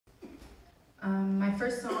My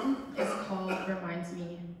first song is called Reminds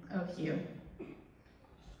Me of You.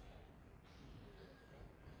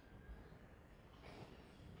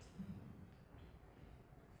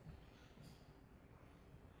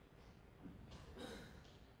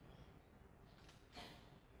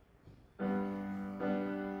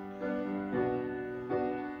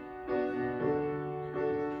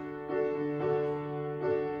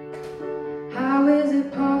 How is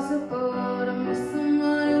it possible to miss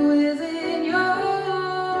someone who isn't yours?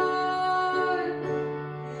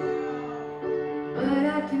 But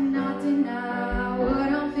I cannot deny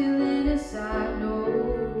what I'm feeling inside, no.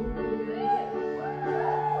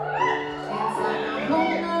 It's like I'm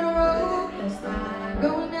holding on a rope that's not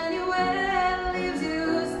going anywhere, leaves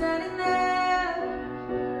you standing there.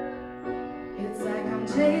 It's like I'm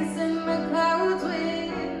chasing the clouds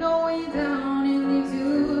with no way down, it leaves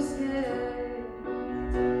you scared.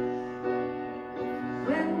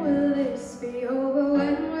 When will this be over?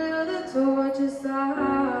 When will the torture stop?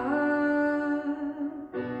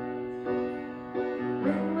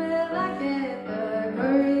 When will I get the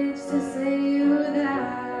courage to say to you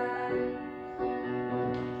that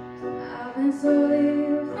I've been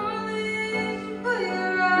slowly falling for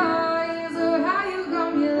your eyes, or how you got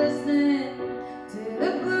me listening to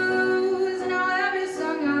the blues? Now every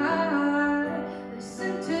song I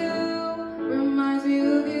listen to reminds me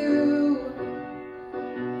of you.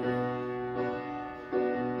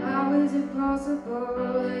 How is it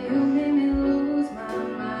possible that you made me lose my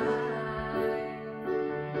mind?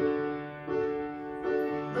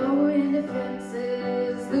 Lowering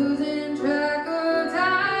defenses, losing track of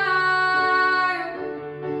time.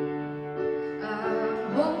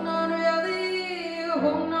 I'm holding on to reality,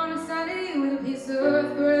 holding on to sanity with a piece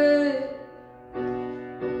of thread.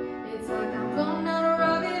 It's like I'm falling down a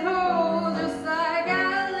rabbit hole, just like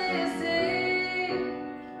Alice did.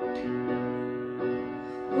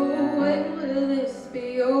 Oh, when will this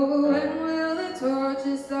be over? When will the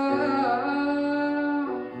torture stop?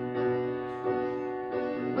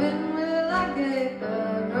 When will I get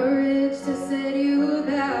the courage to say to you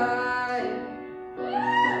that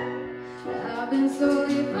I've been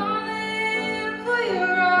slowly falling for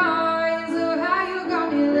your eyes, or how you got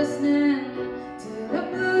me listening to the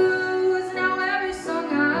blues? Now every song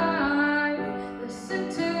I listen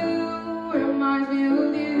to reminds me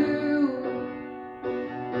of you.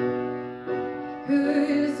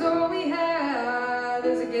 'Cause all we have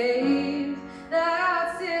is a gaze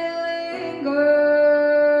that still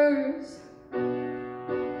lingers.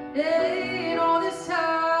 In all this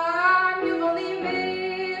time, you've only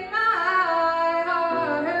made my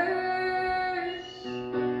heart hurt.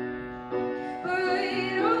 But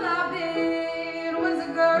all I've been was a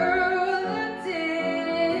girl that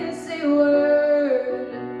didn't say a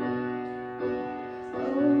word.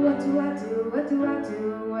 Oh, what do I do? What do I do?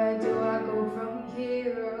 Where do I go from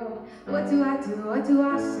here? What do I do? What do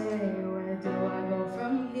I say? Where do I go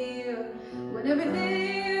from here? When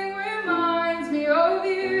everything reminds me of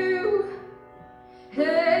you.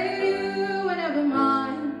 Hey, you were never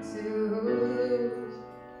mine to lose.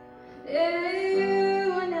 Hey,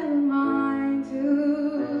 you were never mine to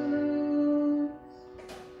lose.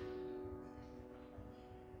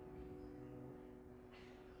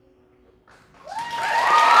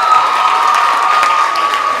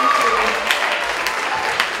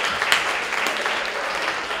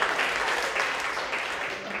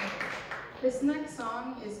 This next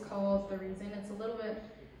song is called The Reason. It's a little bit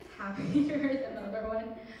happier than the other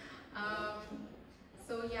one.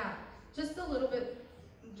 So yeah, just a little bit,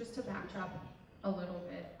 just to backtrack a little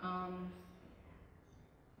bit.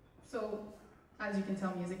 So as you can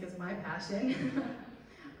tell, music is my passion.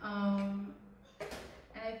 And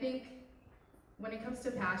I think when it comes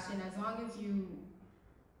to passion, as long as you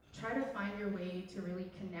try to find your way to really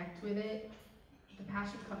connect with it, the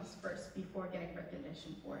passion comes first before getting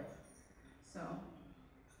recognition for it. So,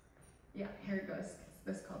 yeah, here it goes.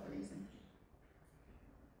 This is called The Reason.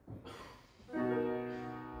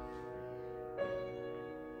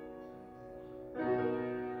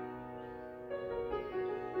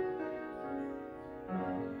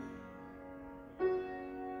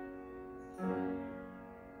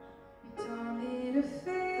 You taught me to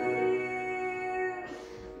feel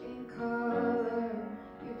in color.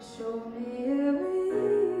 You showed me every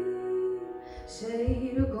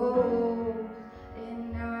shade of gold. And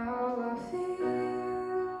now I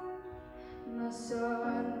feel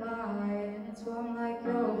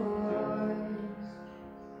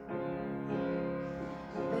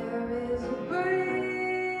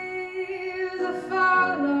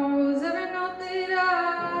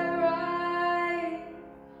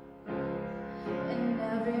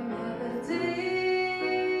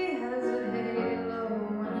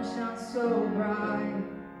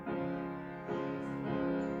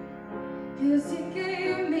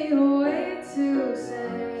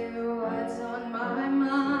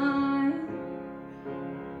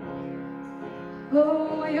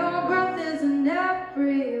Oh, your breath is in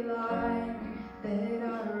every line that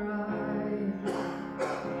I write.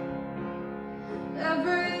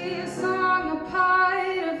 Every song a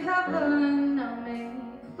part of heaven I make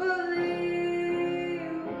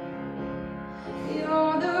believe.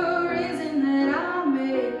 You're the reason that I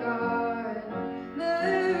make art.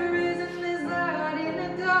 The reason there's light in the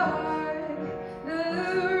dark. The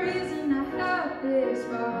reason I have this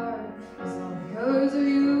spark is all because of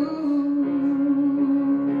you.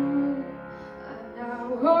 I now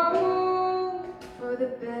hope for the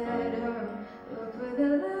better, look for the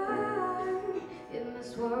light in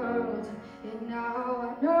this world. And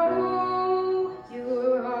now I know you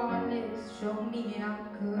were honest, show me I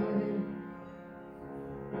could.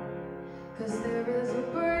 'Cause there is a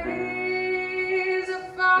breeze that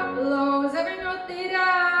follows every note that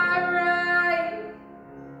I write,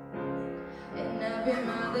 and every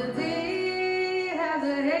melody has a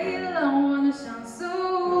halo and it shines so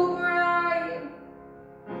bright.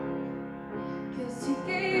 'Cause you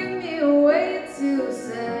gave me a way to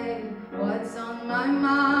say what's on my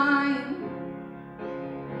mind.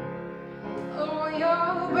 Oh,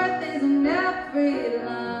 your breath is in every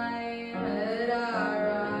line that I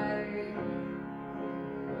write.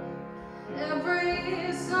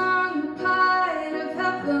 Every song a part of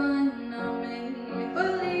heaven I make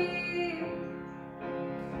believe.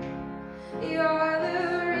 You're the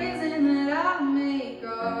reason that I make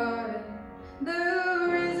art. The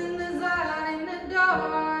reason there's light in the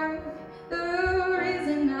dark. The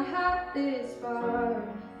reason I have this spark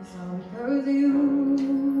is all because of you.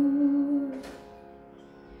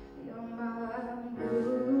 You're my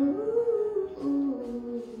muse.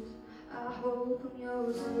 I hope I'm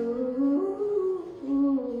yours too.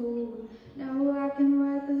 Now I can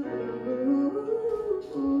write the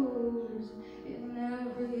blues in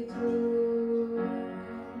every tune.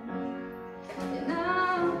 And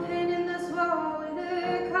I'm painting this wall with the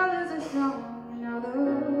colors of song. Now the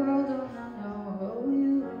world don't know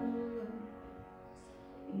you.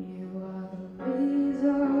 You are the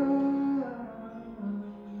reason.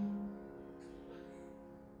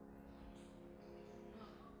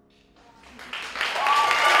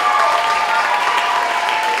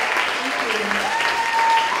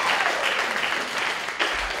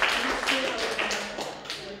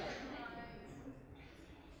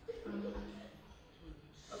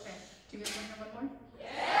 Okay, do you guys want to have one more?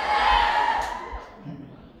 Yeah!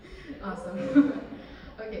 Awesome.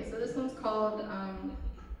 Okay, so this one's called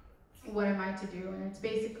What Am I to Do? And it's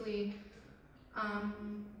basically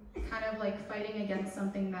kind of like fighting against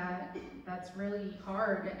something that's really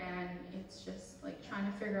hard, and it's just like trying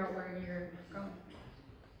to figure out where you're going.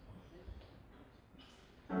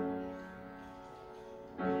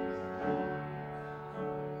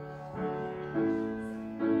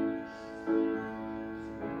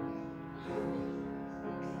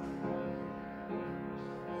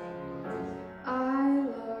 I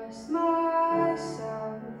lost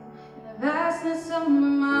myself in the vastness of my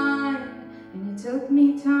mind, and it took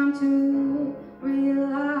me time to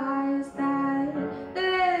realize that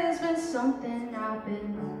there's been something I've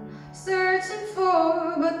been searching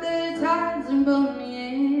for, but the tides have pulled me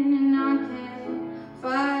in and I can't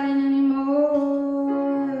fight it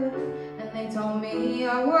anymore. And they told me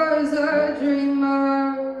I was a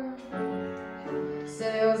dreamer,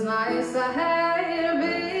 said it was nice, I had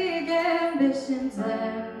big ambitions,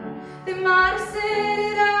 and they might have said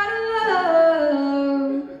it out of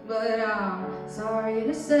love, but I'm sorry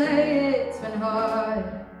to say it's been hard.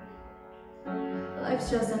 Life's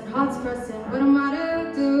just and heart's pressing, what am I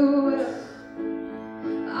to do?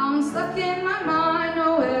 I'm stuck in my mind,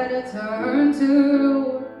 nowhere to turn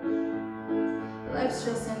to. Life's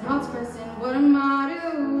just and heart's pressing, what am I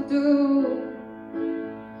to do?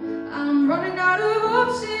 I'm running out of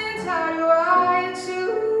options, how do I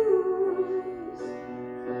choose?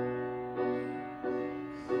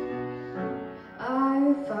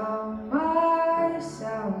 I found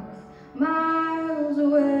myself miles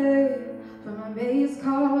away from a maze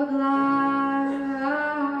called life.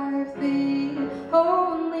 The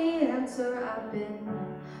only answer I've been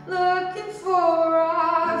looking for,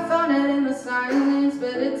 I found it in the silence,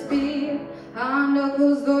 but it's behind a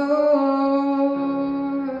closed door.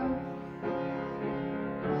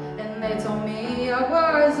 And they told me I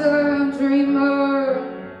was a dreamer,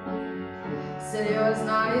 said it was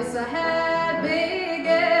nice, I had big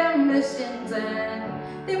ambitions, and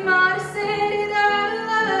they might have said it out of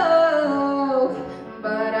love,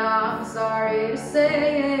 but I'm sorry to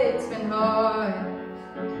say it's been hard.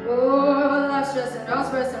 Oh, life's just an all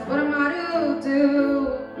pressing, what am I to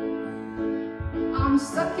do? I'm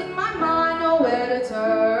stuck in my mind, nowhere to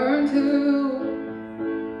turn to.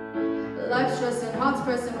 Life's stressing, heart's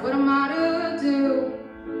pressing, what am I to do?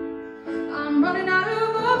 I'm running out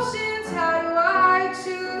of options.